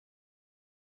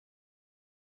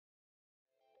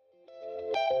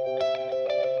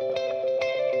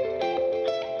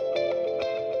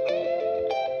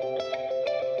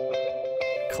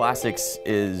Classics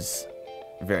is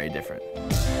very different.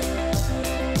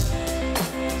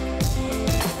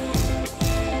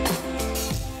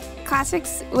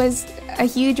 Classics was a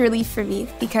huge relief for me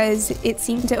because it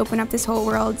seemed to open up this whole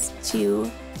world to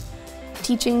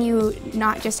teaching you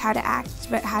not just how to act,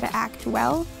 but how to act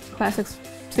well. Classics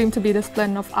seemed to be this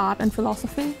blend of art and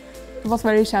philosophy. It was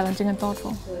very challenging and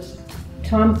thoughtful.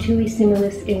 Tom tui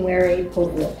similis invere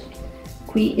povuit,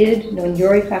 qui id non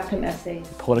iure factum esse.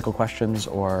 Political questions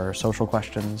or social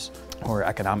questions or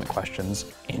economic questions,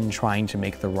 in trying to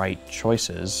make the right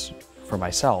choices for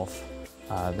myself,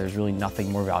 there's really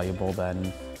nothing more valuable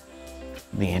than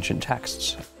the ancient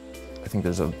texts. I think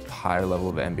there's a higher level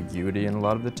of ambiguity in a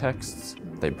lot of the texts.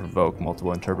 They provoke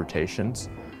multiple interpretations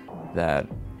that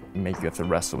make you have to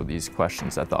wrestle with these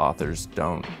questions that the authors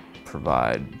don't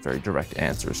provide very direct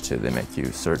answers to. They make you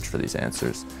search for these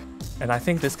answers. And I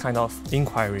think this kind of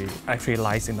inquiry actually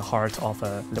lies in the heart of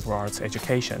a liberal arts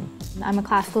education. I'm a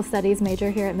classical studies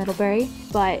major here at Middlebury,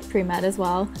 but pre-med as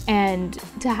well. And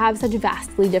to have such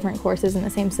vastly different courses in the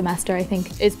same semester, I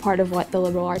think, is part of what the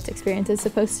liberal arts experience is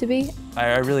supposed to be.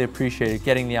 I really appreciated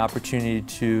getting the opportunity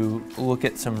to look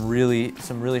at some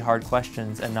really hard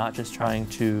questions and not just trying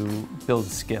to build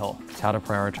skill. It's how to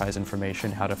prioritize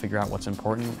information, how to figure out what's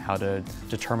important, how to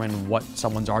determine what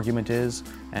someone's argument is,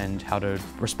 and how to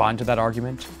respond to that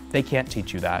argument. They can't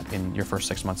teach you that in your first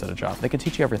 6 months at a job. They can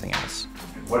teach you everything else.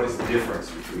 What is the difference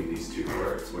between these two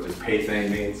words? What does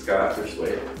pathane mean, Scott?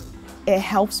 Persuade? It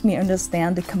helps me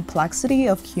understand the complexity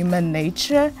of human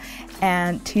nature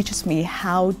and teaches me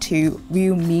how to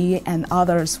view me and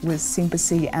others with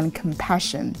sympathy and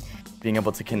compassion. Being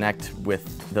able to connect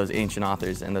with those ancient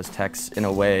authors and those texts in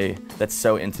a way that's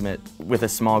so intimate with a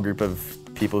small group of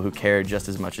people who care just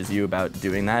as much as you about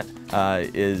doing that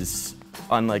is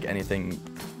unlike anything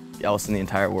else in the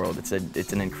entire world.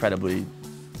 It's an incredibly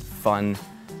fun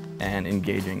and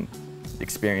engaging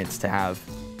experience to have.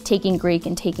 Taking Greek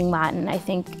and taking Latin, I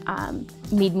think,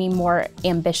 made me more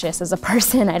ambitious as a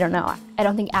person. I don't know. I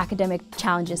don't think academic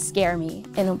challenges scare me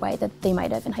in a way that they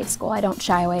might have in high school. I don't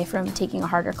shy away from taking a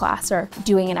harder class or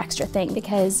doing an extra thing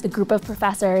because the group of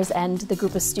professors and the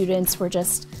group of students were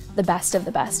just the best of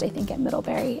the best, I think, at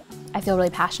Middlebury. I feel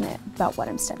really passionate about what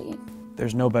I'm studying.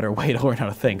 There's no better way to learn how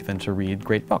to think than to read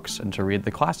great books and to read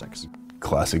the classics.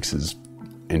 Classics is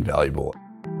invaluable.